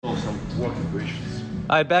working questions.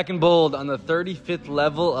 All right, back in bold on the 35th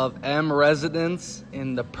level of M residence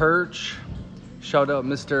in the Perch. Shout out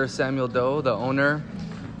Mr. Samuel Doe, the owner.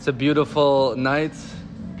 It's a beautiful night.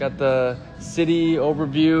 Got the city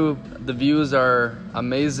overview. The views are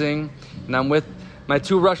amazing. And I'm with my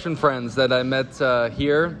two Russian friends that I met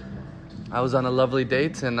here. I was on a lovely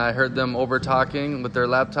date and I heard them over talking with their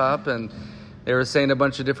laptop and they were saying a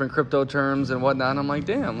bunch of different crypto terms and whatnot. I'm like,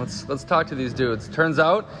 damn, let's talk to these dudes. Turns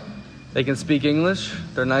out they can speak English.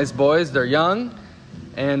 They're nice boys. They're young.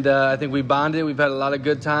 And I think we bonded. We've had a lot of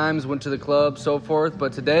good times, went to the club, so forth.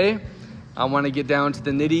 But today, I want to get down to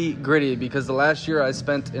the nitty gritty because the last year I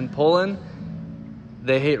spent in Poland,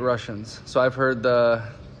 they hate Russians. So I've heard the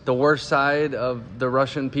worst side of the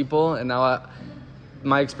Russian people. And now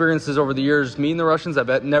my experiences over the years meeting the Russians,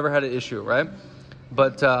 I've never had an issue, right?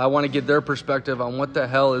 But I want to get their perspective on what the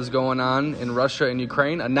hell is going on in Russia and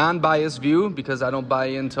Ukraine. A non-biased view because I don't buy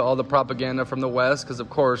into all the propaganda from the West because, of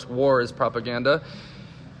course, war is propaganda.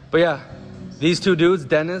 But yeah, these two dudes,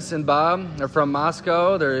 Dennis and Bob, are from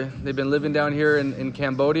Moscow. They've been living down here in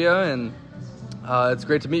Cambodia, and it's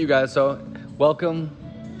great to meet you guys. So welcome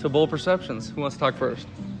to Bold Perceptions. Who wants to talk first?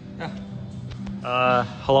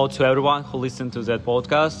 Hello to everyone who listened to that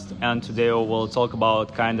podcast, and today we will talk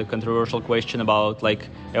about kind of controversial question about like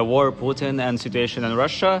a war, Putin, and situation in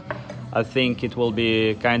Russia. I think it will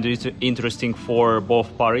be kind of interesting for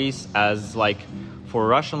both parties, as like for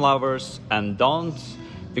Russian lovers and don't,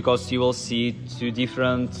 because you will see two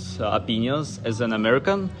different opinions as an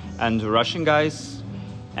American and Russian guys,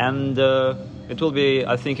 and it will be,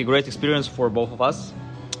 I think, a great experience for both of us.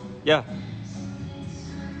 Yeah.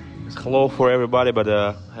 Hello for everybody, but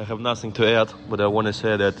I have nothing to add, but I want to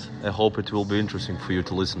say that I hope it will be interesting for you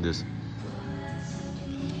to listen to this.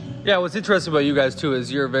 Yeah, what's interesting about you guys too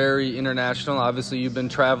is you're very international. Obviously, you've been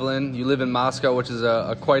traveling. You live in Moscow, which is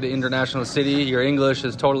a quite an international city. Your English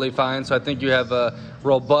is totally fine, so I think you have a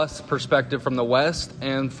robust perspective from the West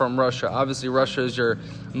and from Russia. Obviously, Russia is your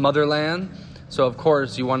motherland, so of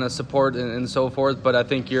course you want to support and so forth, but I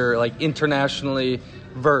think you're like internationally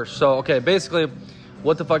versed. So, okay, basically,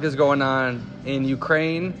 what the fuck is going on in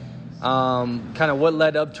Ukraine? Kind of what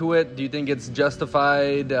led up to it? Do you think it's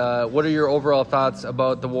justified? What are your overall thoughts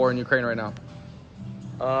about the war in Ukraine right now?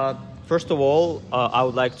 First of all, I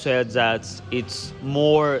would like to add that it's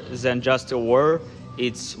more than just a war.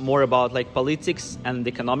 It's more about like politics and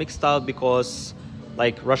economic style, because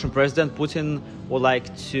like Russian President Putin would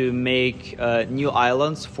like to make new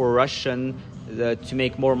islands for Russian to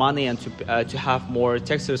make more money and to have more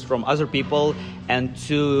taxes from other people and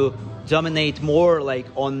to dominate more like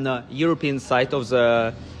on the European side of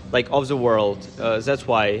the world. That's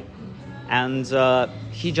why, and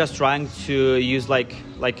he just trying to use like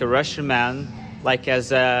a Russian man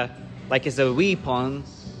as a weapon.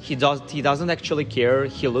 He doesn't actually care.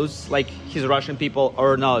 He lose like his Russian people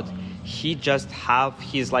or not. He just have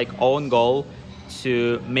his like own goal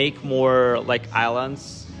to make more like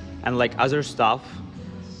islands and like other stuff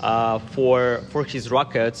for his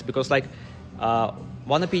rockets, because like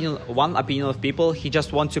one opinion of people, he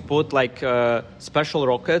just want to put like special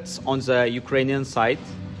rockets on the Ukrainian side,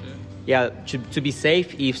 to be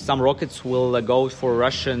safe if some rockets will go for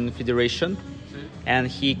Russian Federation, and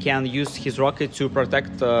he can use his rocket to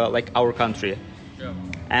protect like our country.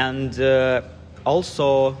 And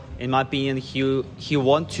also, in my opinion, he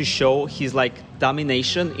want to show his like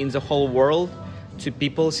domination in the whole world to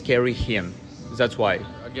people scary him. That's why.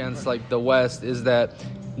 Against like the West is that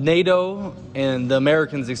NATO and the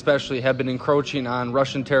Americans especially have been encroaching on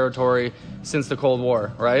Russian territory since the Cold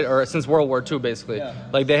War, right? Or since World War II, basically. Yeah.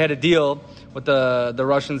 Like they had a deal with the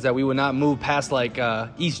Russians that we would not move past like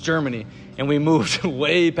East Germany, and we moved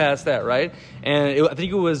way past that, right? And I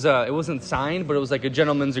think it wasn't signed, but it was like a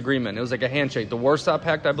gentleman's agreement. It was like a handshake, the Warsaw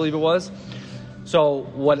Pact, I believe it was. So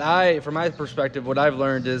from my perspective, what I've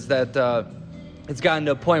learned is that it's gotten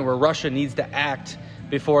to a point where Russia needs to act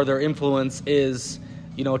before their influence is,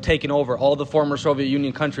 taken over. All the former Soviet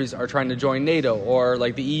Union countries are trying to join NATO, or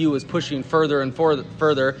like the EU is pushing further and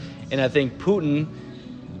further. And I think Putin,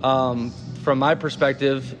 from my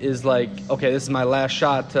perspective, is like, okay, this is my last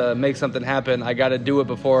shot to make something happen. I got to do it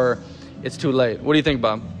before it's too late. What do you think,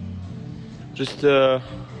 Bob? Just, I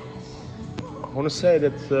want to say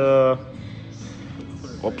that,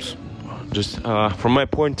 Just from my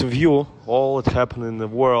point of view, all that happened in the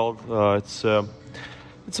world,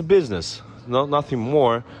 it's a business, nothing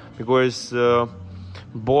more, because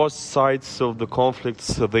both sides of the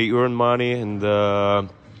conflicts they earn money and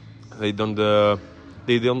they don't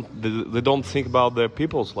think about their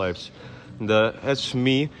people's lives. And as for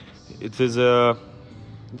me, it's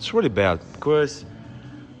really bad, because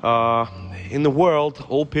uh, in the world,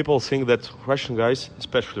 all people think that Russian guys,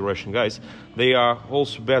 especially Russian guys, they are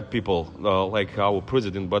also bad people, like our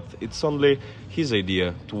president. But it's only his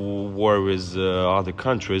idea to war with other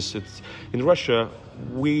countries. It's in Russia.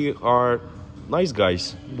 We are nice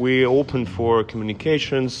guys. We open for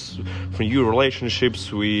communications, for new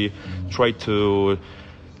relationships. We try to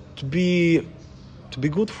be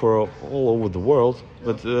good for all over the world.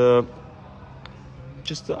 But I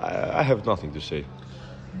have nothing to say.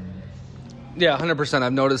 Yeah, 100%.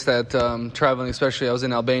 I've noticed that traveling, especially I was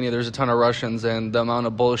in Albania, there's a ton of Russians, and the amount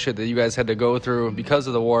of bullshit that you guys had to go through because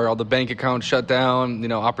of the war, all the bank accounts shut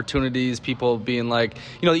down, opportunities, people being like,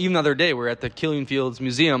 even the other day, we're at the Killing Fields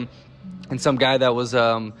Museum, and some guy that was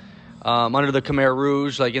under the Khmer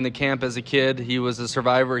Rouge, like in the camp as a kid, he was a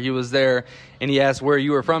survivor, he was there, and he asked where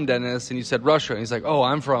you were from, Dennis, and you said Russia, and he's like, oh,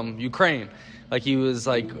 I'm from Ukraine. Like, he was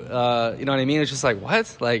like, you know what I mean? It's just like,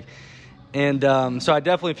 what? Like... And so I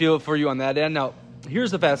definitely feel for you on that end. Now,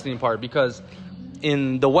 here's the fascinating part, because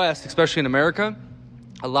in the West, especially in America,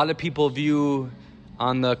 a lot of people view,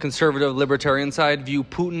 on the conservative libertarian side, view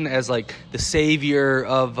Putin as like the savior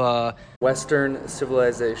of Western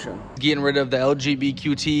civilization. Getting rid of the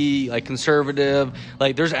LGBTQT, like conservative.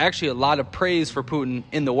 Like, there's actually a lot of praise for Putin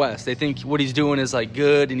in the West. They think what he's doing is like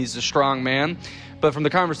good and he's a strong man. But from the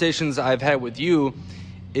conversations I've had with you,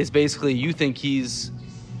 is basically you think he's...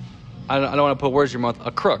 I don't want to put words in your mouth,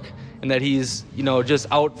 a crook, and that he's, just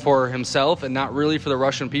out for himself and not really for the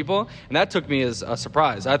Russian people. And that took me as a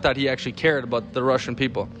surprise. I thought he actually cared about the Russian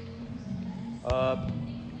people.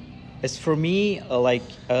 As for me,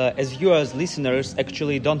 as you as listeners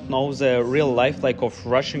actually don't know the real life of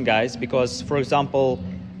Russian guys, because, for example,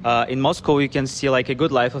 in Moscow you can see a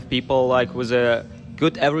good life of people with a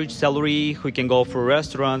good average salary who can go for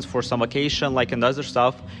restaurants, for some vacation, and other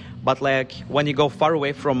stuff. But when you go far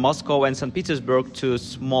away from Moscow and St. Petersburg to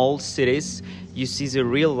small cities, you see the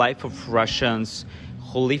real life of Russians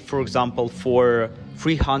who live, for example, for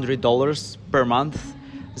 $300 per month.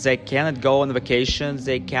 They cannot go on vacations,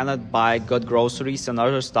 they cannot buy good groceries and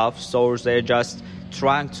other stuff, so they're just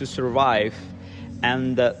trying to survive.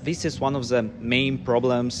 And this is one of the main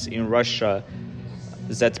problems in Russia,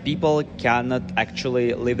 that people cannot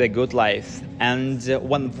actually live a good life. And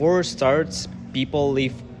when war starts, people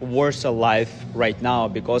live worse life right now,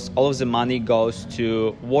 because all of the money goes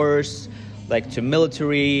to wars, to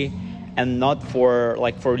military, and not for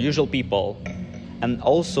usual people. And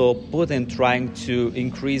also Putin trying to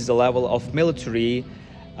increase the level of military.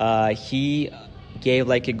 He gave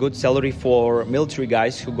a good salary for military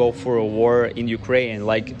guys who go for a war in Ukraine.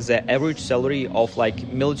 The average salary of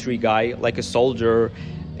military guy, a soldier,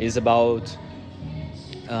 is about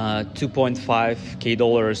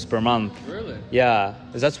 $2.5K per month. Really? Yeah,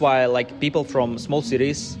 that's why people from small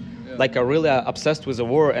cities are really obsessed with the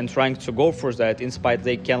war and trying to go for that. In spite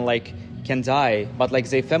they can die, but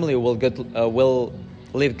their family will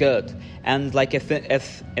live good. And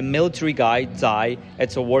if a military guy die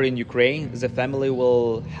at a war in Ukraine, the family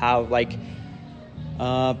will have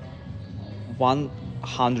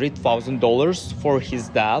 $100,000 for his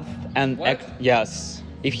death. And yes,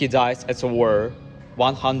 if he dies at a war.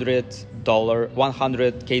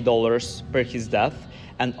 $100K per his death,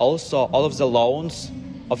 and also all of the loans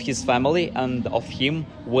of his family and of him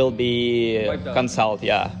will be cancelled.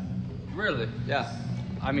 Yeah. Really? Yeah.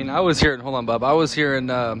 I mean, I was hearing. Hold on, Bob. I was hearing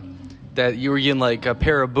that you were getting a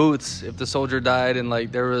pair of boots if the soldier died, and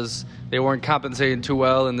they weren't compensated too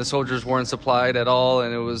well, and the soldiers weren't supplied at all,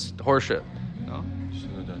 and it was horseshit. No.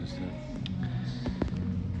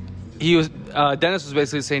 He was. Dennis was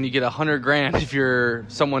basically saying you get $100,000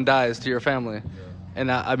 if someone dies to your family,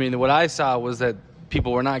 and I mean what I saw was that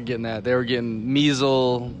people were not getting that. They were getting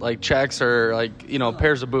measle checks or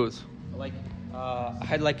pairs of boots. I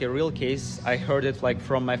had a real case. I heard it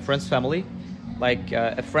from my friend's family.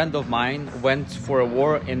 A friend of mine went for a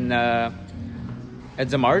war at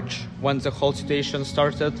the March when the whole situation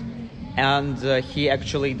started, and he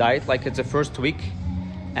actually died at the first week.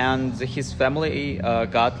 And his family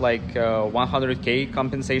got 100K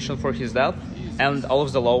compensation for his death, and all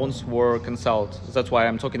of the loans were cancelled. That's why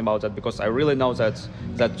I'm talking about that, because I really know that's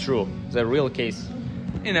true, the real case.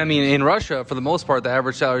 And I mean, in Russia, for the most part, the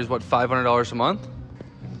average salary is what, $500 a month?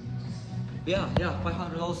 Yeah,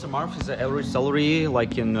 $500 a month is the average salary,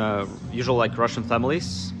 in usual Russian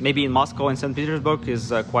families. Maybe in Moscow and St. Petersburg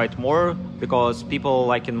is quite more, because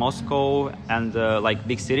people in Moscow and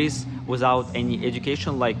big cities without any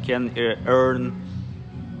education can earn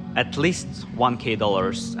at least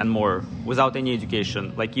 $1K and more without any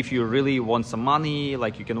education. If you really want some money,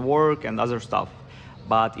 you can work and other stuff.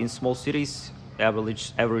 But in small cities,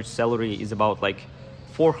 average salary is about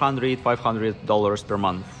 $400-500 per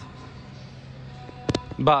month.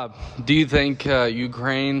 Bob, do you think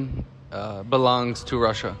Ukraine belongs to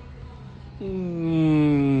Russia?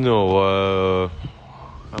 No,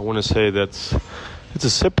 I want to say that it's a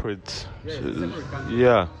separate.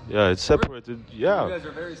 Yeah, it's separated. Yeah. You guys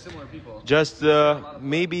are very similar people. Just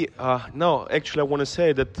maybe no. Actually, I want to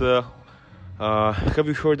say that. Have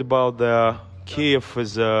you heard about the Kiev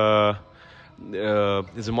is a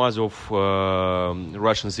mother of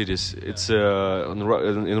Russian cities? It's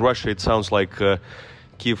in Russia. It sounds like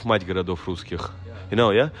Kiev мать городов русских. You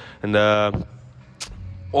know, yeah, and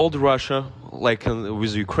old Russia, like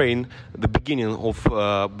with Ukraine, the beginning of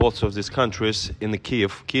both of these countries in the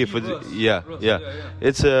Kiev. Rus. Yeah.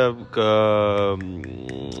 It's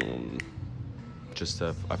just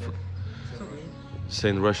I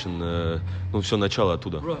saying Russian. Ну все начало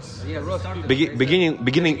оттуда. Rus. Yeah, Rus.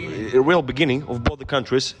 Real beginning of both the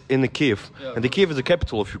countries in the Kiev, and the Kiev is the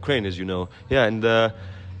capital of Ukraine, as you know. Yeah, and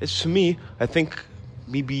it's to me, I think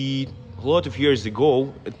maybe a lot of years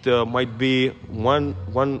ago it might be one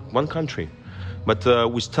country, but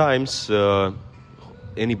with times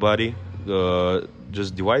anybody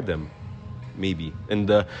just divide them, maybe. And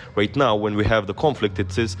right now, when we have the conflict,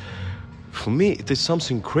 it is. For me, it is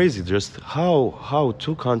something crazy. Just how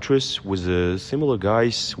two countries with similar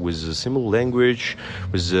guys, with a similar language,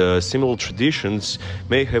 with similar traditions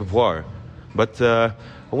may have war. But I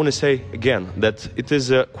want to say again that it is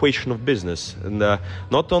a question of business, and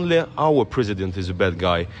not only our president is a bad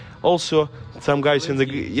guy, also some guys in the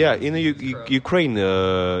Ukraine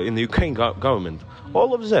government,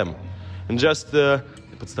 all of them, and just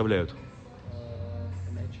подставляют.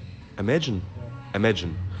 Imagine.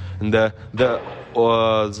 And the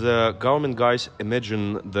government guys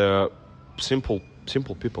imagine the simple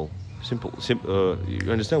people.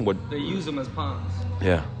 You understand what? They use them as pawns.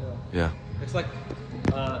 Yeah. It's like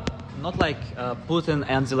not like Putin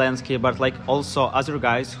and Zelensky, but like also other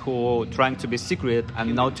guys who trying to be secret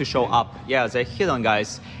and not to show up. Yeah, they're hidden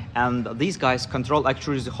guys, and these guys control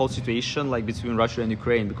actually the whole situation, like between Russia and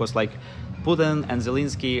Ukraine, because like Putin and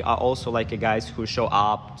Zelensky are also like guys who show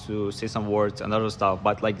up to say some words and other stuff,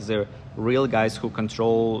 but like the real guys who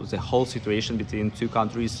control the whole situation between two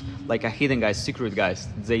countries, like a hidden guys, secret guys.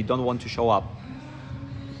 They don't want to show up.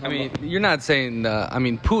 I mean, you're not saying.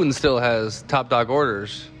 Putin still has top dog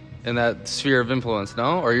orders in that sphere of influence,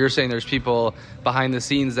 no? Or you're saying there's people behind the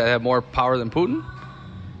scenes that have more power than Putin?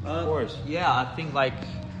 Of course. Yeah, I think like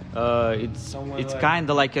it's kind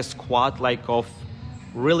of like a squad like of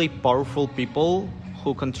really powerful people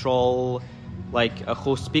who control, like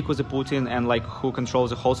who speak with the Putin and like who control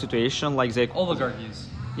the whole situation, like they Oligarchies.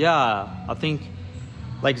 Yeah, I think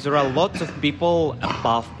like there are lots of people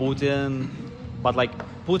above Putin, but like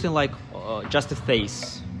Putin like just a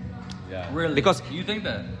face. Yeah. Really? Because you think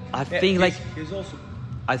that? I think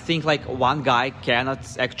I think like one guy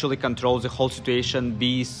cannot actually control the whole situation,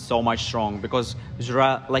 be so much strong, because there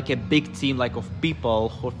are like a big team like of people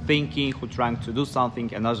who are thinking, who are trying to do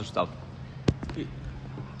something and other stuff.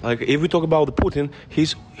 Like if we talk about the Putin,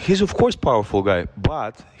 he's of course powerful guy,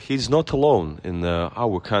 but he's not alone in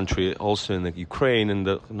our country, also in the Ukraine and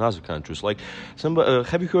in other countries. Like,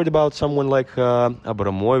 have you heard about someone like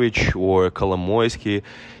Abramovich or Kolomoisky?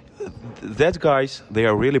 That guys, they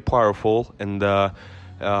are really powerful, and a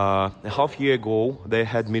half year ago they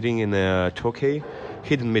had meeting in Turkey,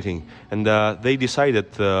 hidden meeting, and they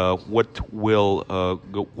decided what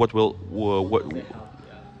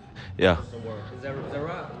yeah. There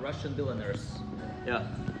are Russian billionaires. Yeah.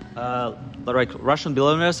 Like Russian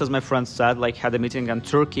billionaires, as my friend said, like had a meeting in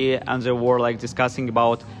Turkey, and they were like discussing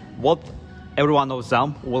about what every one of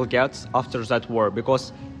them will get after that war,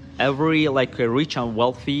 because every like a rich and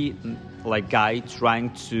wealthy like guy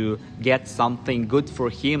trying to get something good for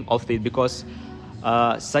him of it, because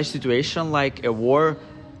such situation like a war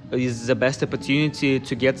is the best opportunity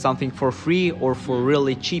to get something for free or for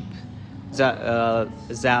really cheap.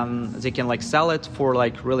 Then they can like sell it for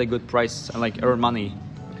like really good price and like earn money.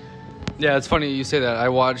 Yeah, it's funny you say that. I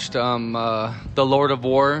watched The Lord of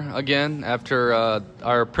War again after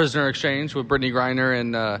our prisoner exchange with Brittany Griner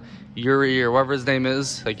and Yuri or whatever his name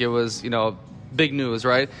is. Like it was, big news,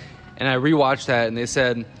 right? And I rewatched that, and they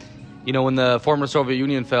said, when the former Soviet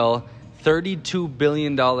Union fell, $32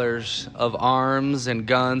 billion of arms and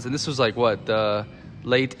guns, and this was like what, the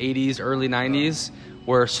late 80s, early 90s,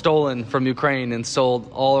 were stolen from Ukraine and sold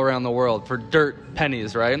all around the world for dirt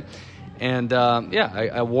pennies, right? And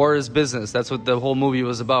war is business. That's what the whole movie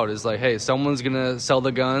was about. Is like, hey, someone's gonna sell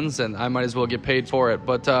the guns, and I might as well get paid for it.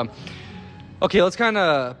 But okay, let's kind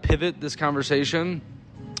of pivot this conversation.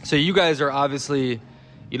 So you guys are obviously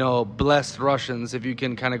blessed Russians if you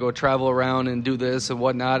can kind of go travel around and do this and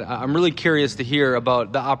whatnot. I'm really curious to hear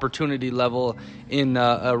about the opportunity level in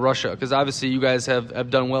Russia, because obviously you guys have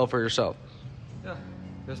done well for yourself. Yeah,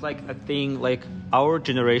 there's like a thing like our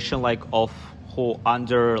generation like of who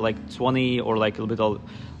under like 20 or like a little bit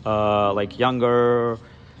like younger,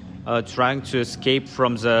 trying to escape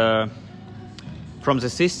from the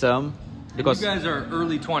system. Because you guys are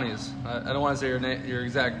early 20s. I don't want to say your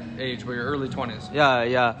exact age, but you're early 20s.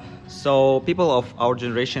 Yeah. So people of our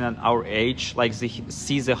generation and our age, like they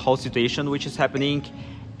see the whole situation which is happening,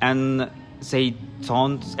 and they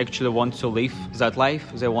don't actually want to live that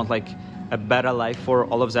life. They want like a better life for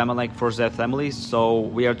all of them and like for their families. So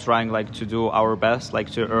we are trying like to do our best, like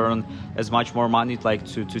to earn as much more money, like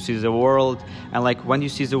to see the world. And like when you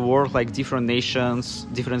see the world, like different nations,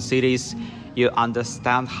 different cities, you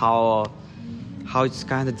understand how it's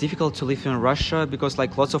kind of difficult to live in Russia, because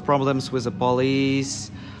like lots of problems with the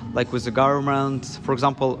police, like with the government. For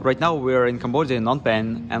example, right now we're in Cambodia, in Phnom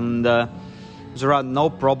Penh, and there are no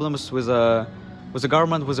problems with the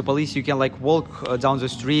government, with the police. You can like walk down the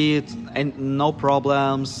street and no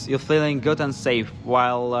problems. You're feeling good and safe.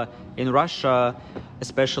 While in Russia,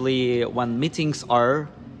 especially when meetings are,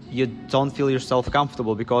 you don't feel yourself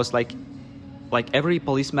comfortable, because like every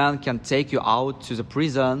policeman can take you out to the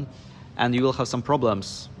prison and you will have some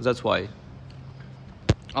problems. That's why.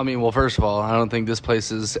 I mean, well, first of all, I don't think this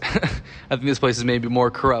place is I think this place is maybe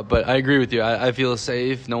more corrupt, but I agree with you. I feel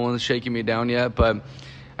safe. No one's shaking me down yet, but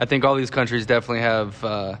I think all these countries definitely have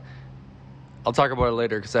I'll talk about it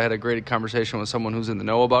later, because I had a great conversation with someone who's in the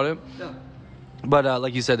know about it. Yeah. But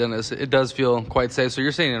like you said, Dennis, it does feel quite safe. So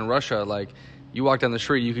you're saying in Russia, like, you walk down the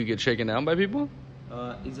street, you could get shaken down by people?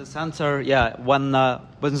 In the center, yeah. When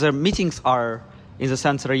the meetings are in the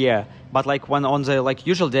center, yeah. But like when on the like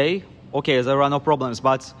usual day, okay, there are no problems.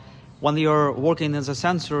 But when you're working in the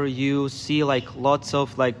center, you see like lots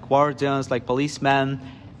of like guardians, like policemen,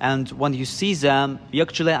 and when you see them, you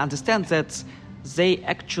actually understand that they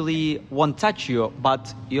actually won't touch you,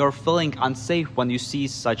 but you're feeling unsafe when you see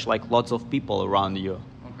such like lots of people around you.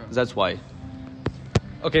 Okay. That's why.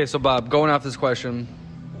 Okay, so Bob, going off this question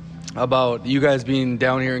about you guys being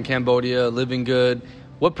down here in Cambodia, living good,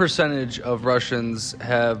 what percentage of Russians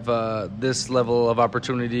have this level of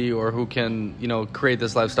opportunity, or who can, create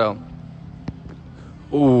this lifestyle?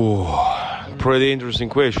 Ooh, pretty interesting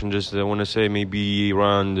question. Just I want to say maybe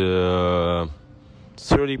around 30%.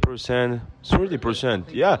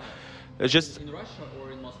 30%, yeah. It's just in Russia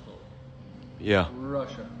or in Moscow? Yeah.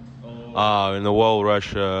 Russia. Oh. In the world,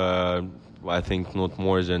 Russia, I think not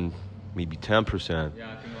more than maybe 10%.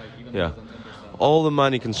 Yeah, I think like even Yeah. more than 10%. All the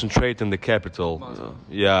money concentrated in the capital.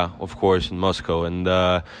 Yeah, of course, in Moscow. And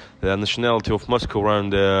the nationality of Moscow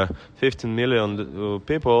around 15 million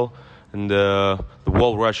people, and the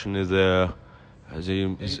whole Russian is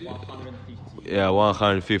 150. yeah,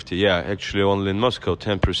 150. Yeah, actually only in Moscow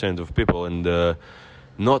 10% of people, and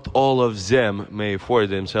not all of them may afford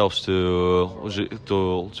themselves to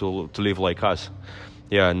live like us.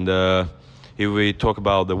 Yeah, and if we talk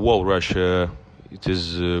about the whole Russia, it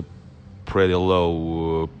is pretty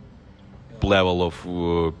low level of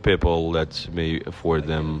people that may afford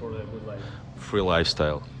them free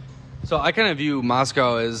lifestyle. So I kind of view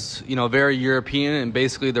Moscow as, very European, and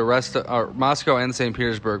basically the rest of Moscow and St.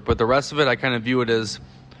 Petersburg, but the rest of it, I kind of view it as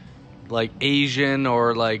like Asian,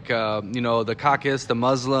 or like, the Caucasus, the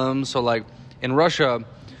Muslims. So like in Russia,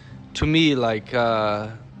 to me, like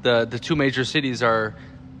the two major cities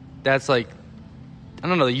that's like, I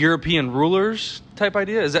don't know, the European rulers type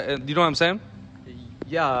idea. Is that, you know what I'm saying?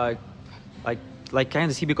 Yeah, like kind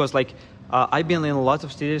of see, because like I've been in a lot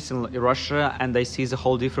of cities in Russia, and I see the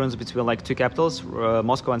whole difference between like two capitals,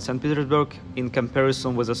 Moscow and St. Petersburg, in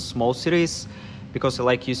comparison with the small cities, because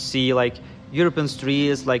like you see like European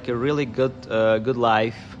streets, like a really good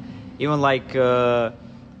life, even like everything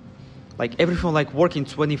like working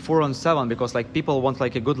 24/7, because like people want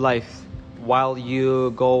like a good life, while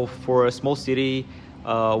you go for a small city,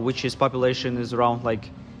 which is population is around like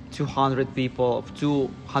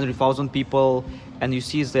 200,000 people, and you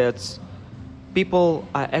see that people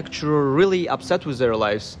are actually really upset with their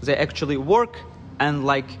lives. They actually work and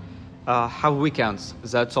like have weekends.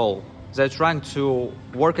 That's all. They're trying to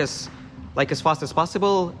work as fast as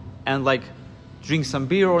possible and like drink some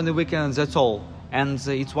beer on the weekends. That's all. And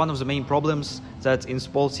it's one of the main problems that in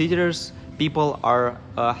small cities people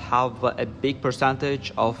have a big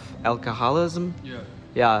percentage of alcoholism.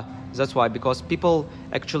 Yeah, that's why, because people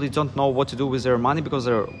actually don't know what to do with their money, because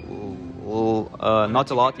they're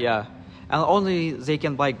not a lot. Yeah, and only they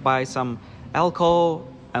can like buy some alcohol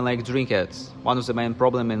and like drink it. One of the main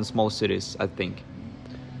problem in small cities, I think.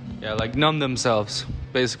 Yeah, like numb themselves,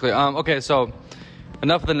 basically. Okay, so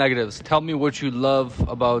enough of the negatives. Tell me what you love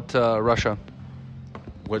about Russia.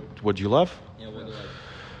 What do you love? Yeah, what do you like?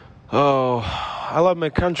 Oh, I love my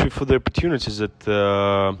country for the opportunities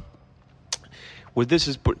that. With this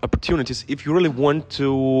is opportunities, if you really want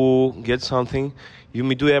to get something, you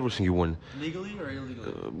may do everything you want. Legally or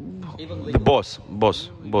illegally? Even The legally.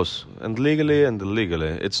 boss, and legally and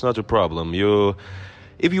illegally, it's not a problem.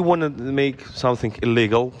 If you want to make something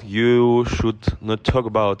illegal, you should not talk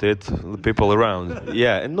about it. The people around,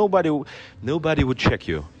 yeah, and nobody would check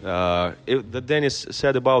you. That Dennis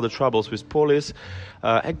said about the troubles with police,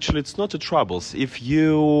 actually, it's not the troubles. If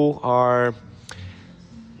you are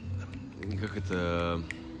как это,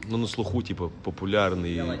 ну, на слуху, типа,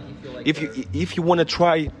 популярный. Yeah, like, if you want to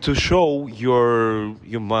try to show your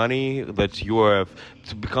money, that you are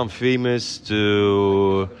to become famous,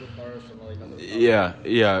 to yeah,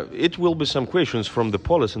 it will be some questions from the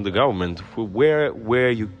police and the government where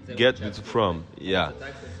you get it from. Yeah,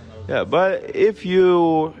 but if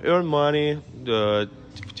you earn money, в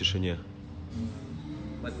тишине.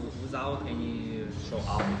 Like without any show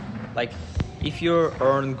up. Like if you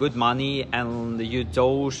earn good money and you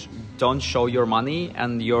don't show your money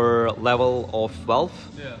and your level of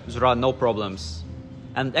wealth, there are no problems.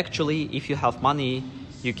 And actually, if you have money,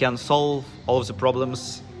 you can solve all of the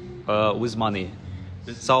problems with money.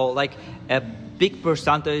 So like a big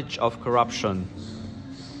percentage of corruption.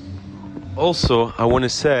 Also, I want to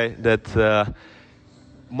say that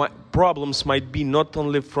my problems might be not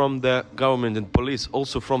only from the government and police,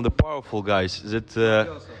 also from the powerful guys.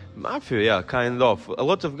 That mafia, yeah, kind of. A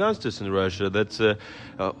lot of gangsters in Russia. That,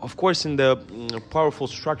 of course, in the powerful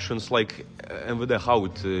structures like MVD, how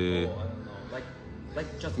it.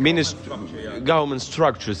 Like just Government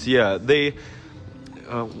structures, yeah, they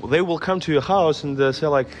will come to your house and say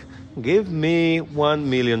like, give me $1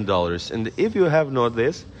 million, and if you have not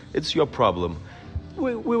this, it's your problem.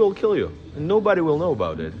 We will kill you, and nobody will know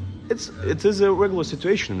about it. It is a regular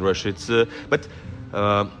situation in Russia. But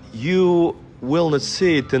you will not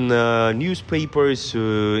see it in newspapers,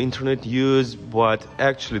 internet news, but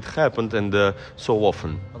actually it happened, and so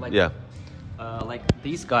often. Yeah. Like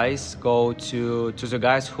these guys go to the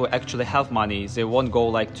guys who actually have money. They won't go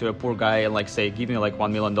like to a poor guy and like say, give me like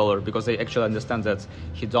 $1 million, because they actually understand that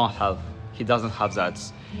he doesn't have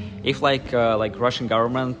that. If like Russian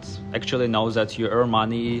government actually knows that you earn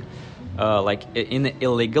money like in an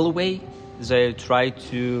illegal way, they try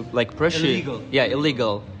to like pressure Illegal. Yeah,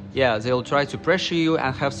 illegal. Yeah, they'll try to pressure you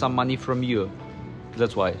and have some money from you.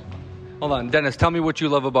 That's why. Hold on, Dennis, tell me what you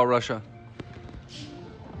love about Russia.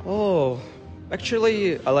 Oh,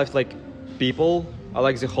 actually, I like people. I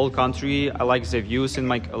like the whole country. I like the views in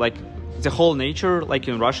like the whole nature. Like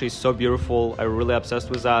in Russia is so beautiful. I'm really obsessed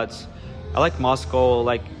with that. I like Moscow.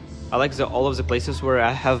 Like I like all of the places where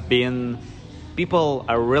I have been. People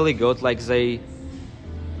are really good. Like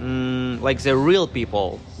they're real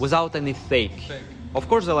people without any fake. Of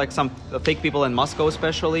course, there are like some fake people in Moscow,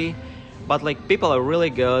 especially, but like people are really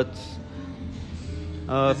good.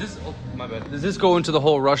 My bad. Does this go into the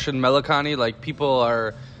whole Russian melancholy? Like people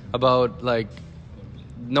are about like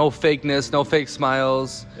no fakeness, no fake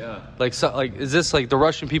smiles. Yeah. Like is this like the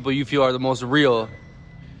Russian people you feel are the most real?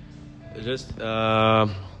 Just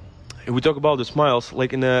if we talk about the smiles,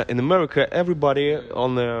 like in America, everybody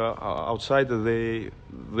on the outside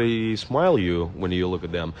they smile you when you look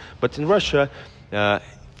at them. But in Russia,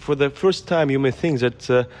 for the first time, you may think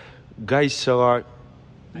that guys are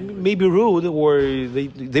maybe rude, or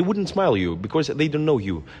they wouldn't smile you because they don't know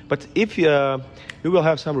you. But if you will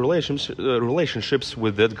have some relationships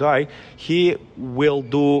with that guy, he will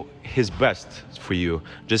do his best for you.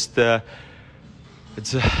 Just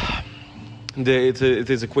it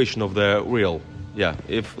is a question of the real. Yeah.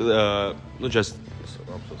 If not just.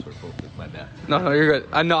 I'm so sorry for my bad. No, you're good.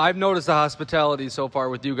 I know. I've noticed the hospitality so far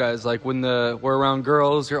with you guys. Like when we're around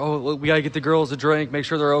girls, we gotta get the girls a drink, make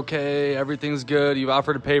sure they're okay, everything's good. You've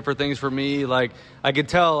offered to pay for things for me. Like I could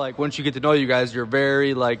tell, like once you get to know you guys, you're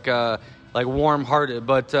very like warm-hearted.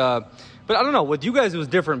 But I don't know. With you guys, it was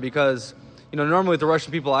different because normally with the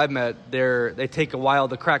Russian people I've met, they take a while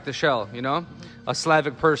to crack the shell. A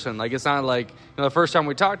Slavic person. Like it's not like the first time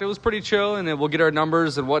we talked, it was pretty chill, and then we'll get our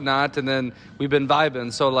numbers and whatnot, and then we've been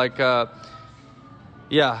vibing. So like,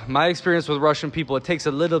 my experience with Russian people, it takes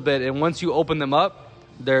a little bit, and once you open them up,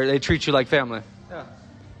 they treat you like family.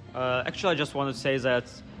 Yeah. Actually, I just wanted to say that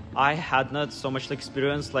I had not so much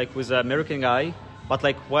experience like with the American guy, but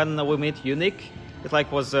like when we met Unique, it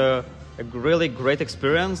like was a really great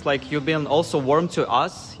experience. Like you've been also warm to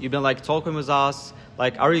us. You've been like talking with us.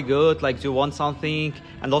 Like, are you good? Like, do you want something?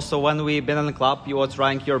 And also when we've been in the club, you were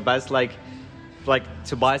trying your best, like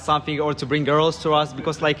to buy something or to bring girls to us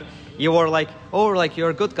because like you were like, oh, like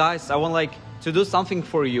you're good guys. I want like to do something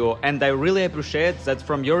for you. And I really appreciate that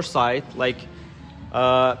from your side, like,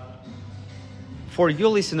 for you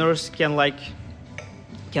listeners can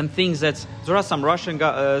think that there are some Russian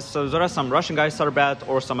guys, so there are some Russian guys are bad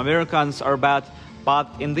or some Americans are bad, but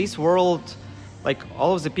in this world, like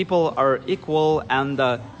all of the people are equal and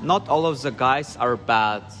not all of the guys are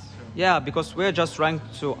bad. Yeah, because we're just trying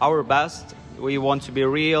to our best. We want to be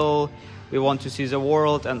real. We want to see the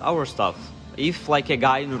world and our stuff. If like a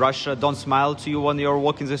guy in Russia don't smile to you when you're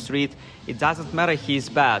walking the street, it doesn't matter he's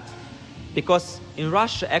bad. Because in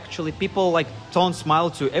Russia, actually, people like don't smile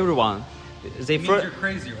to everyone. It means you're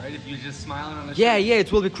crazy, right? If you just smiling on the street. Yeah,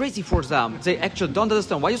 it will be crazy for them. They actually don't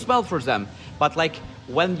understand why you smile for them. But like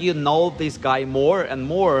when you know this guy more and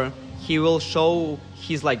more, he will show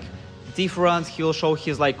his like different. He will show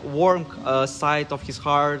his like warm side of his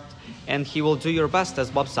heart, and he will do your best, as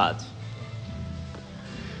Bob said.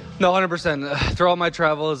 No, 100%. Throughout my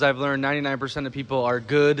travels, I've learned 99% of people are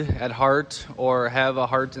good at heart or have a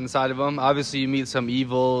heart inside of them. Obviously, you meet some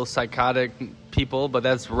evil, psychotic people, but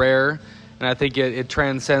that's rare. And I think it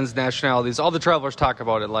transcends nationalities. All the travelers talk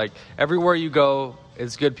about it. Like, everywhere you go,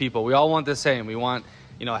 it's good people. We all want the same. We want,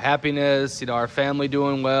 happiness, our family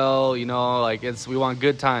doing well, we want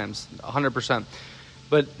good times, 100%.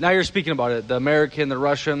 But now you're speaking about it, the American, the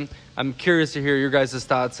Russian. I'm curious to hear your guys'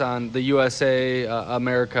 thoughts on the USA,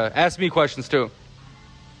 America. Ask me questions, too.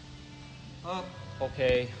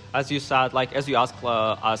 Okay. As you said, as you asked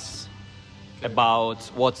us about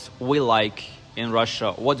what we like in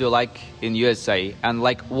Russia, what do you like in USA? And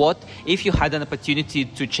what if you had an opportunity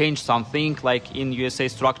to change something in USA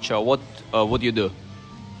structure, what would you do?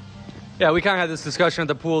 Yeah, we kind of had this discussion at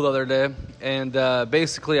the pool the other day, and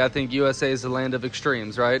basically I think USA is the land of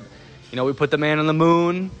extremes, right? We put the man on the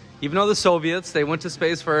moon, even though the Soviets, they went to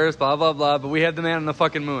space first, blah, blah, blah, but we had the man on the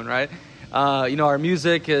fucking moon, right? Our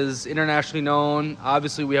music is internationally known.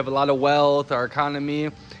 Obviously, we have a lot of wealth, our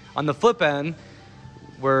economy. On the flip end,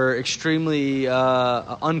 we're extremely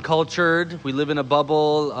uncultured. We live in a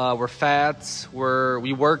bubble. We're fat.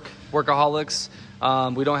 We work, workaholics.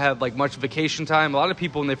 We don't have much vacation time. A lot of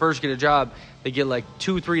people, when they first get a job, they get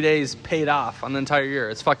 2-3 days paid off on the entire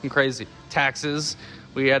year. It's fucking crazy. Taxes.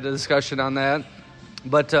 We had a discussion on that.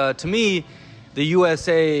 But to me, the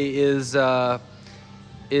USA is the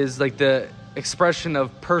expression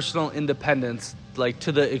of personal independence,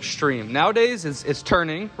 to the extreme. Nowadays, it's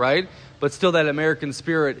turning, right? But still that American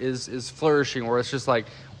spirit is flourishing, where it's just we're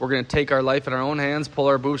going to take our life in our own hands, pull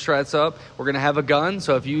our bootstraps up. We're going to have a gun,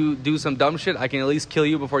 so if you do some dumb shit, I can at least kill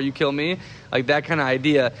you before you kill me. That kind of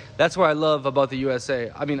idea. That's what I love about the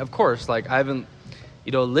USA. I mean, of course, I haven't,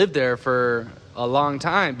 lived there for a long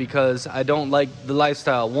time because I don't like the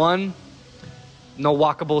lifestyle. 1, no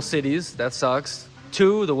walkable cities. That sucks.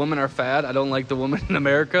 2, the women are fat. I don't like the women in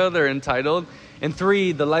America. They're entitled. And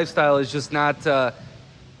 3, the lifestyle is just not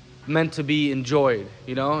meant to be enjoyed.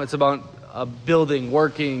 It's about building,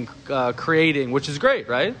 working, creating, which is great,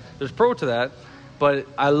 right? There's pro to that. But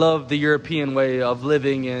I love the European way of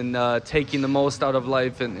living and taking the most out of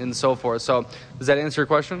life and so forth. So does that answer your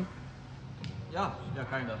question? Yeah,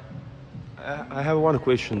 kind of. I have one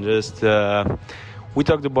question. Just we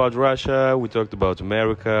talked about Russia, we talked about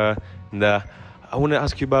America, and I want to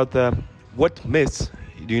ask you about what myths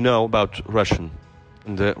do you know about Russian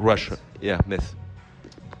and Russia? Yeah, myth.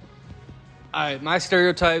 All right, my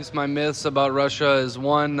stereotypes, my myths about Russia is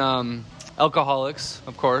 1, alcoholics,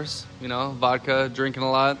 of course. Vodka, drinking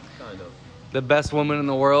a lot. Kind of. The best woman in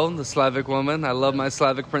the world, the Slavic woman. I love my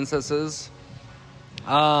Slavic princesses.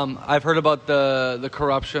 I've heard about the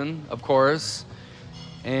corruption, of course.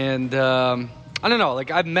 And I don't know,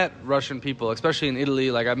 I've met Russian people, especially in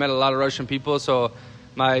Italy. I've met a lot of Russian people. So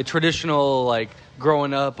my traditional,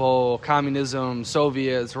 growing up, communism,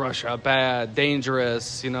 Soviets, Russia, bad,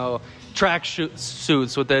 dangerous, track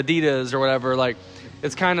suits with the Adidas or whatever,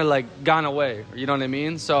 it's kind of gone away. You know what I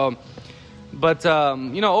mean? So, but,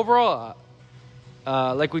 overall,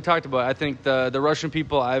 like we talked about, I think the Russian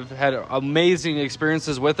people, I've had amazing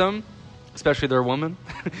experiences with them, especially their women.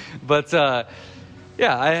 But,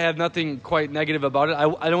 yeah, I have nothing quite negative about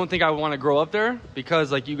it. I don't think I want to grow up there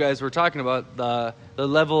because, like you guys were talking about, the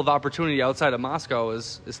level of opportunity outside of Moscow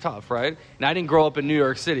is tough, right? And I didn't grow up in New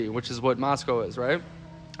York City, which is what Moscow is, right?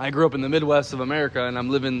 I grew up in the Midwest of America, and I'm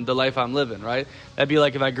living the life I'm living, right? That'd be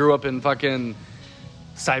like if I grew up in fucking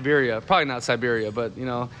Siberia. Probably not Siberia, but,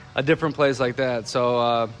 a different place like that.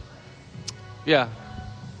 So, Yeah.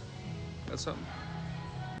 That's something.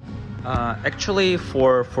 Actually,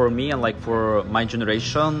 for me and like for my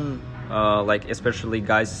generation, like especially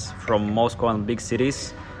guys from Moscow and big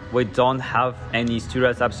cities, we don't have any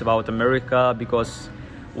stereotypes about America because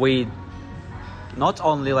we not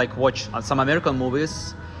only like watch some American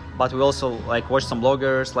movies, but we also like watch some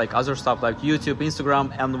bloggers, like other stuff like YouTube,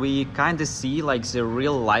 Instagram, and we kind of see like the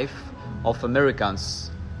real life of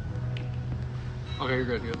Americans. Okay, you're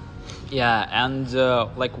good. Yeah, and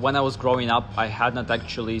like when I was growing up, I had not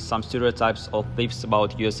actually some stereotypes or beliefs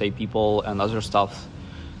about USA people and other stuff.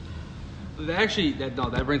 Actually,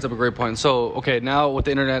 that brings up a great point. So, okay, now with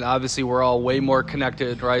the internet, obviously we're all way more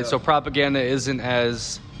connected, right? Yeah. So propaganda isn't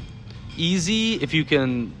as easy. If you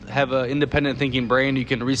can have an independent thinking brain, you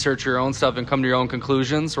can research your own stuff and come to your own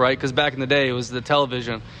conclusions, right? Because back in the day, it was the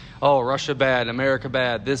television. Oh, Russia bad, America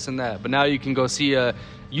bad, this and that. But now you can go see a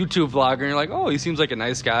YouTube vlogger and you're like, oh, he seems like a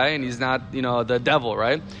nice guy and he's not, the devil,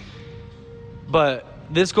 right? But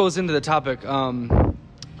this goes into the topic.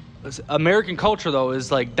 American culture, though,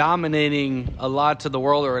 is like dominating a lot to the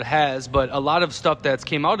world, or it has, but a lot of stuff that's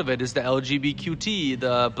came out of it is the LGBTQT,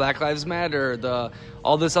 the Black Lives Matter,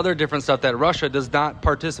 all this other different stuff that Russia does not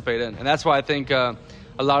participate in. And that's why I think a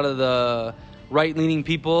lot of the right-leaning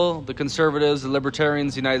people, the conservatives, the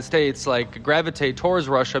libertarians, the United States, like gravitate towards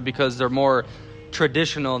Russia because they're more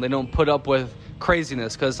traditional and they don't put up with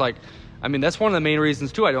craziness. Because that's one of the main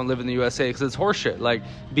reasons too I don't live in the USA, because it's horseshit. Like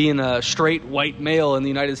being a straight white male in the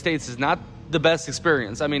United States is not the best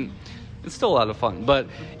experience. I mean, it's still a lot of fun, but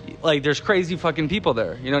like there's crazy fucking people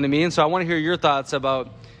there. You know what I mean? So I want to hear your thoughts about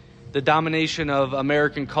the domination of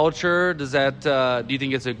American culture. Does that do you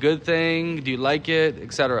think it's a good thing? Do you like it,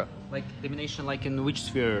 etc.? Like domination, like in which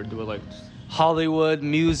sphere do we like? Hollywood,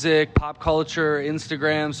 music, pop culture,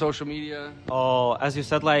 Instagram, social media. Oh, as you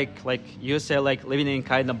said, like you say, like living in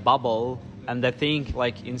kind of bubble, and I think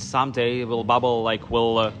like in some day will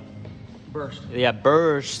burst. Yeah,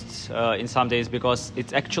 burst in some days, because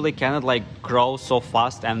it actually cannot like grow so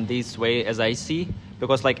fast and this way as I see,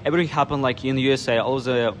 because like everything happened like in USA, all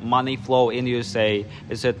the money flow in USA,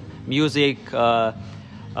 is it music, film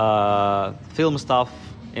stuff,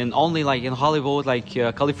 and only like in Hollywood, like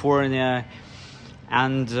California.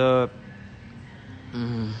 And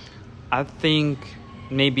I think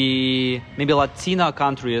maybe Latina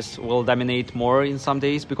countries will dominate more in some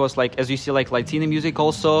days, because like as you see like Latino music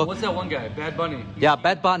also. What's that one guy? Bad Bunny. Yeah,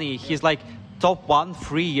 Bad Bunny. He's like top 1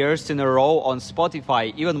 3 years in a row on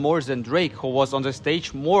Spotify, even more than Drake, who was on the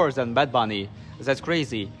stage more than Bad Bunny. That's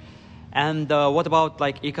crazy. And what about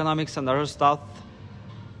like economics and other stuff?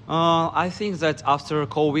 I think that after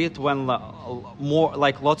COVID, when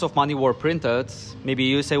lots of money were printed, maybe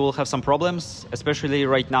USA will have some problems, especially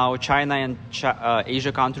right now China and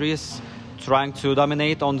Asia countries trying to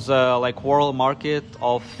dominate on the like world market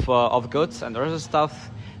of goods and other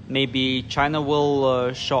stuff. Maybe China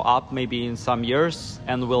will show up maybe in some years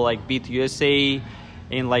and will like beat USA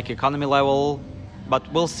in like economy level,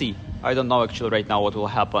 but we'll see. I don't know actually right now what will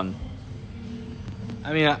happen.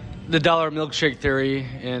 I mean, the dollar milkshake theory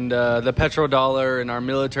and the petrodollar and our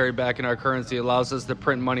military back in our currency allows us to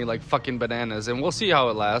print money like fucking bananas, and we'll see how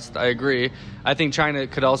it lasts. I agree. I think China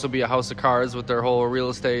could also be a house of cards with their whole real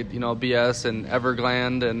estate, BS and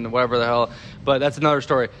Evergrande and whatever the hell, but that's another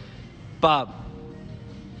story. Bob,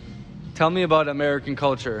 tell me about American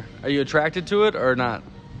culture. Are you attracted to it or not?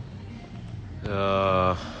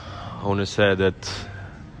 I want to say that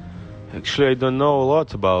actually I don't know a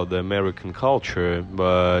lot about the American culture,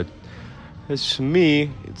 but as for me,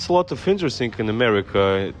 it's a lot of interesting in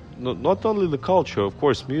America. Not only the culture, of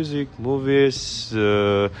course, music, movies,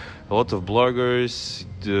 a lot of bloggers,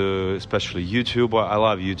 especially YouTube. I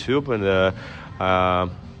love YouTube, and I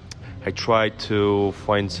try to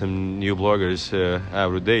find some new bloggers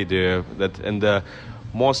every day there.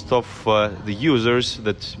 Most of the users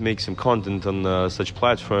that make some content on such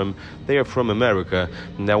platform, they are from America.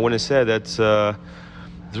 And I want to say that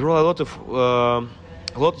there are a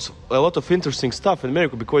lot of interesting stuff in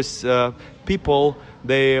America, because people,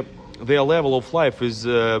 their level of life is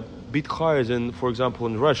a bit higher than, for example,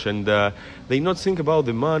 in Russia, and they not think about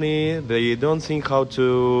the money. They don't think how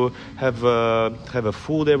to have a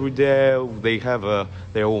food every day. They have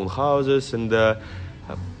their own houses, and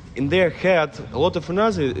in their head, a lot of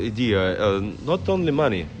another idea, not only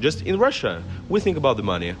money. Just in Russia, we think about the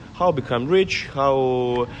money, how become rich,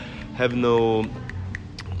 how have no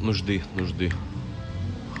нужды,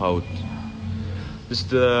 how just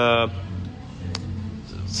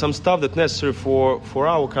some stuff that's necessary for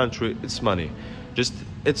our country. It's money. Just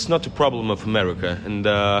it's not a problem of America, and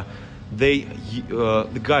the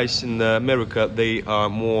guys in America, they are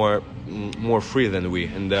more more free than we.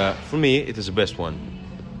 And for me, it is the best one.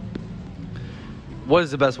 What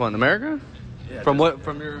is the best one? America? Yeah, From what?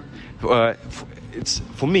 From your? It's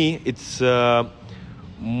for me. It's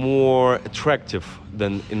more attractive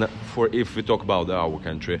than if we talk about our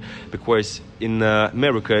country, because in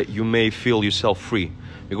America you may feel yourself free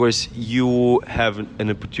because you have an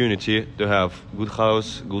opportunity to have good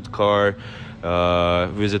house, good car,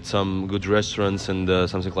 visit some good restaurants and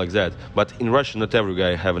something like that. But in Russia, not every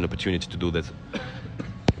guy have an opportunity to do that.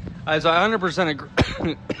 So I 100%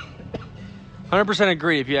 agree. 100%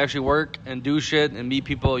 agree. If you actually work and do shit and meet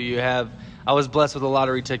people, you have. I was blessed with a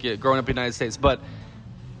lottery ticket growing up in the United States, but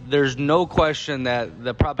there's no question that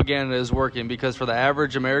the propaganda is working, because for the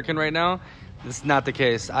average American right now, it's not the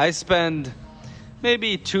case. I spend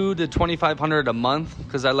maybe $200 to $2,500 a month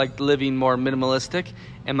because I like living more minimalistic,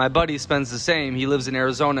 and my buddy spends the same. He lives in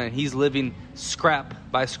Arizona and he's living scrap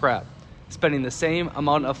by scrap, spending the same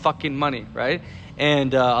amount of fucking money, right?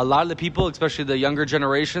 And a lot of the people, especially the younger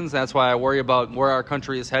generations, that's why I worry about where our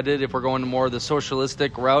country is headed if we're going to more of the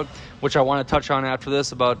socialistic route, which I want to touch on after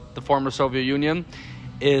this about the former Soviet Union,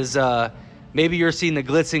 is maybe you're seeing the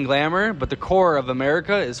glitz and glamour, but the core of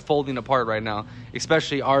America is folding apart right now,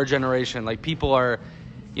 especially our generation. Like, people are,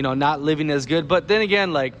 not living as good. But then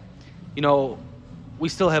again, we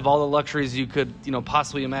still have all the luxuries you could,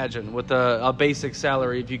 possibly imagine with a basic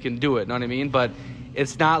salary if you can do it, know what I mean? But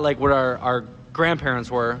it's not like what our grandparents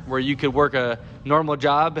were, where you could work a normal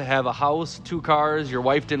job, have a house, 2 cars, your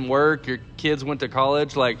wife didn't work, your kids went to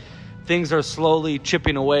college. Like, things are slowly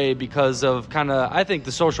chipping away because of I think,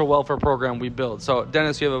 the social welfare program we built. So,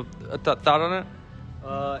 Dennis, you have a thought on it?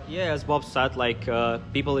 Yeah, as Bob said,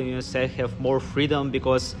 people in USA have more freedom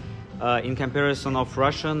because in comparison of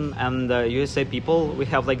Russian and USA people, we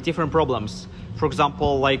have different problems. For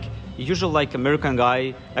example, usually American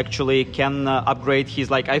guy actually can upgrade his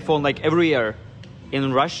iPhone every year.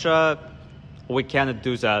 In Russia, we cannot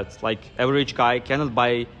do that. Average guy cannot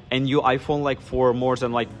buy a new iPhone for more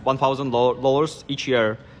than $1,000 each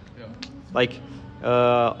year. Yeah.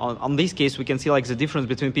 On this case, we can see the difference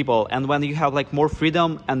between people. And when you have more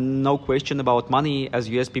freedom and no question about money, as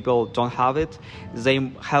US people don't have it, they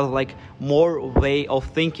have more way of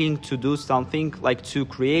thinking to do something, to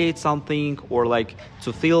create something or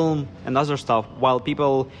to film and other stuff, while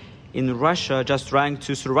people in Russia just trying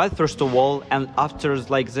to survive first of all, and after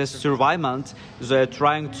this survivement, they're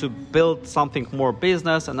trying to build something more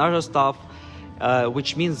business and other stuff.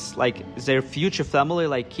 Which means their future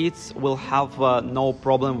family, kids, will have no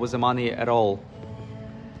problem with the money at all.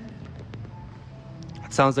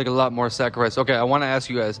 It sounds like a lot more sacrifice. Okay, I want to ask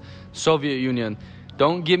you guys, Soviet Union,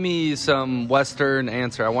 don't give me some Western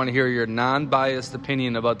answer. I want to hear your non-biased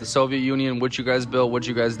opinion about the Soviet Union, what you guys built, what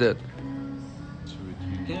you guys did.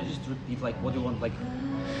 Can you just repeat, what do you want,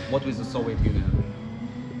 what was the Soviet Union?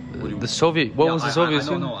 What was the Soviet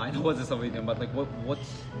Union? I know what's the Soviet Union, but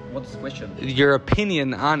what's the question? Your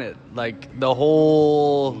opinion on it, the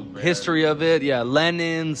whole history of it. Yeah,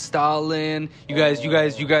 Lenin, Stalin. You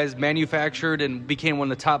guys manufactured and became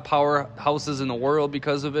one of the top powerhouses in the world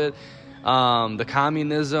because of it. The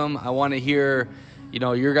communism. I want to hear,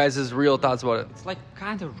 your guys' real thoughts about it. It's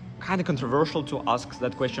kind of controversial to ask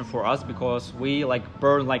that question for us, because we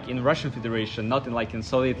born in Russian Federation, not in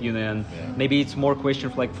Soviet Union. Yeah. Maybe it's more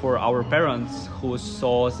question for our parents who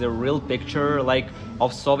saw the real picture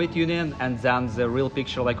of Soviet Union and then the real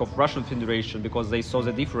picture of Russian Federation, because they saw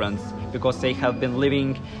the difference, because they have been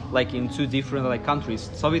living in 2 different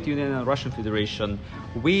countries, Soviet Union and Russian Federation.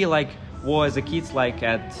 We were as a kids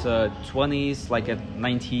at 20s, at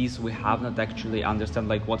 90s, we have not actually understand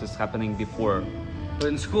what is happening before. But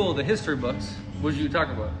in school, the history books, what did you talk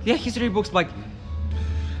about? Yeah, history books,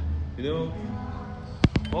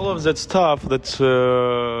 all of that stuff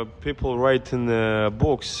that people write in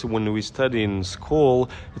books when we study in school,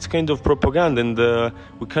 it's kind of propaganda, and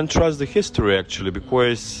we can't trust the history actually,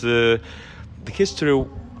 because the history,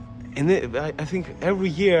 and I think every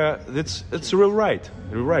year that's rewrite,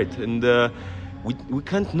 and we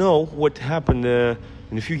can't know what happened in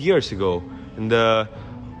a few years ago, and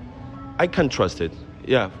I can't trust it.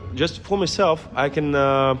 Yeah, just for myself, I can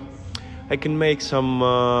make some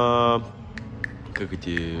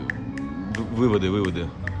выводы.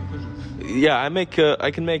 Yeah,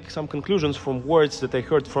 I can make some conclusions from words that I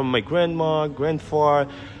heard from my grandma, grandfather,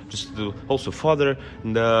 just also father,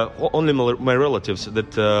 and only my relatives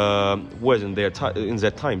that was in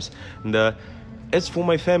that times. And as for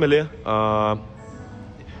my family,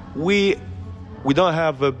 we don't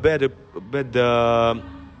have a bad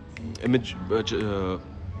image,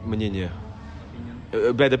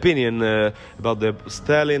 bad opinion about the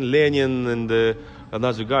Stalin, Lenin, and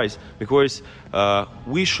another guys, because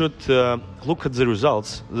we should look at the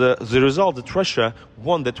results. The result that Russia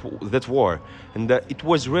won that war, and it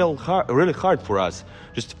was really hard for us.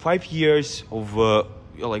 Just 5 years of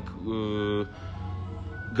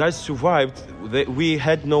guys survived. We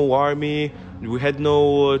had no army, we had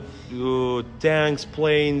no tanks,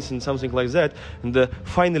 planes, and something like that. And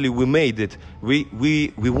finally, we made it. We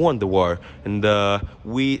won the war, and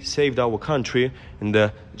we saved our country. And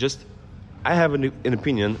I have an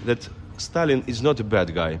opinion that Stalin is not a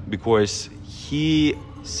bad guy because he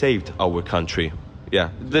saved our country. Yeah,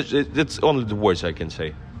 that's only the words I can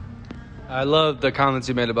say. I love the comments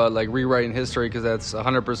you made about like rewriting history, because that's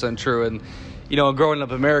 100% true. And you know, growing up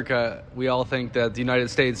in America, we all think that the United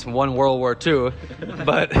States won World War II,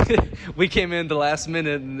 but we came in the last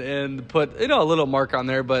minute and put, you know, a little mark on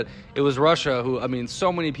there. But it was Russia who, I mean,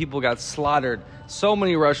 so many people got slaughtered. So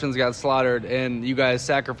many Russians got slaughtered, and you guys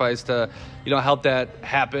sacrificed to, you know, help that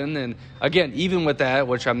happen. And again, even with that,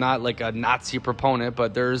 which I'm not like a Nazi proponent,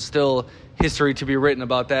 but there's still history to be written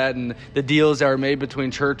about that, and the deals that were made between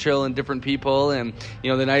Churchill and different people and, you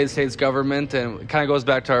know, the United States government. And it kind of goes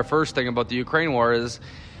back to our first thing about the Ukraine war, is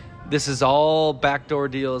this is all backdoor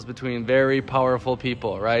deals between very powerful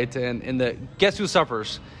people, right? And guess who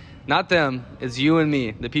suffers? Not them, it's you and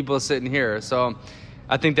me, the people sitting here. So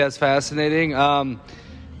I think that's fascinating.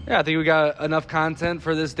 Yeah, I think we got enough content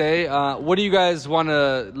for this day. What do you guys want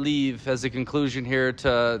to leave as a conclusion here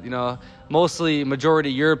to, you know, mostly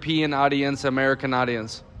majority European audience, American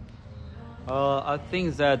audience? I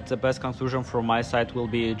think that the best conclusion from my side will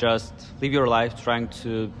be just live your life trying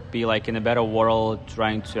to be like in a better world,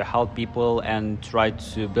 trying to help people, and try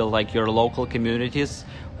to build like your local communities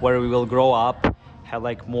where we will grow up, have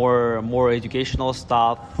like more educational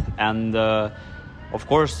stuff, and of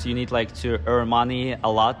course, you need like to earn money a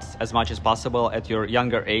lot, as much as possible at your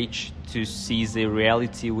younger age, to see the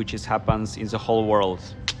reality which happens in the whole world.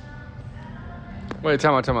 Wait,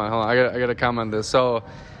 time out. Hold on, I got to comment on this. So,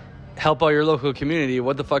 help out your local community.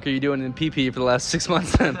 What the fuck are you doing in PP for the last 6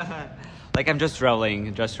 months then? Like, I'm just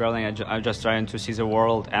traveling. I'm just trying to see the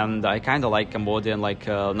world, and I kind of like Cambodia and like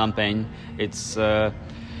Phnom Penh. It's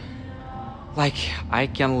like I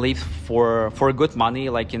can live for good money,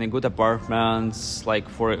 like in a good apartments, like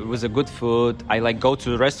with a good food. I like go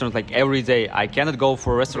to restaurants like every day. I cannot go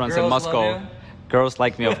for restaurants in Moscow. Girls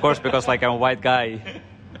like me, of course, because like I'm a white guy.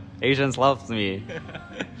 Asians love me.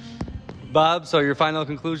 Bob, so your final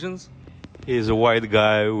conclusions? He's a white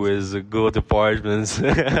guy with good apartments.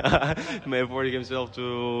 Affording himself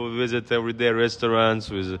to visit everyday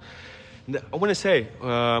restaurants. I want to say,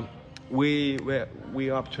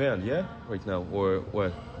 we up to end, yeah, right now, or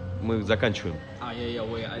what? Мы заканчиваем.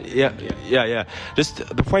 Yeah. Just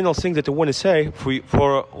the final thing that I want to say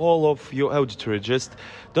for all of your auditory, just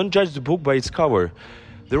don't judge the book by its cover.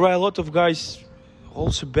 There are a lot of guys,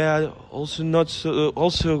 also bad, also not so,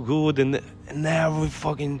 also good, in every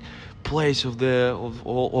fucking place of the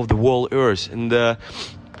whole earth, and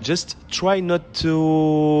just try not.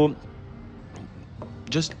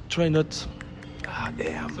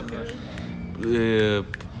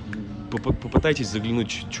 Попытайтесь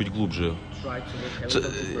заглянуть чуть глубже.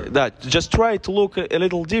 Just try to look a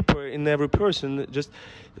little deeper in every person. Just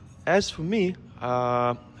as for me,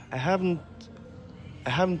 I haven't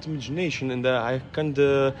imagination, and I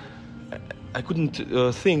couldn't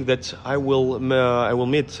think that I will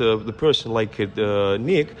meet the person like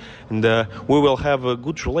Nick, and we will have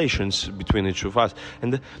good relations between each of us.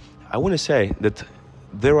 And I want to say that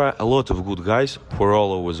there are a lot of good guys for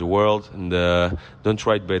all over the world, and don't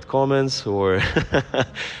write bad comments, or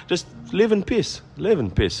just live in peace,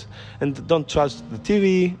 and don't trust the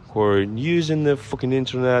TV or news in the fucking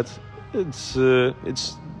internet. It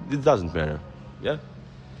doesn't matter. Yeah.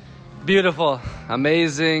 Beautiful,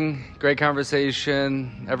 amazing, great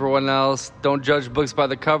conversation. Everyone else, don't judge books by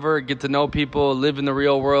the cover. Get to know people, live in the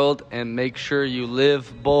real world, and make sure you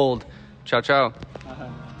live bold. Ciao, ciao.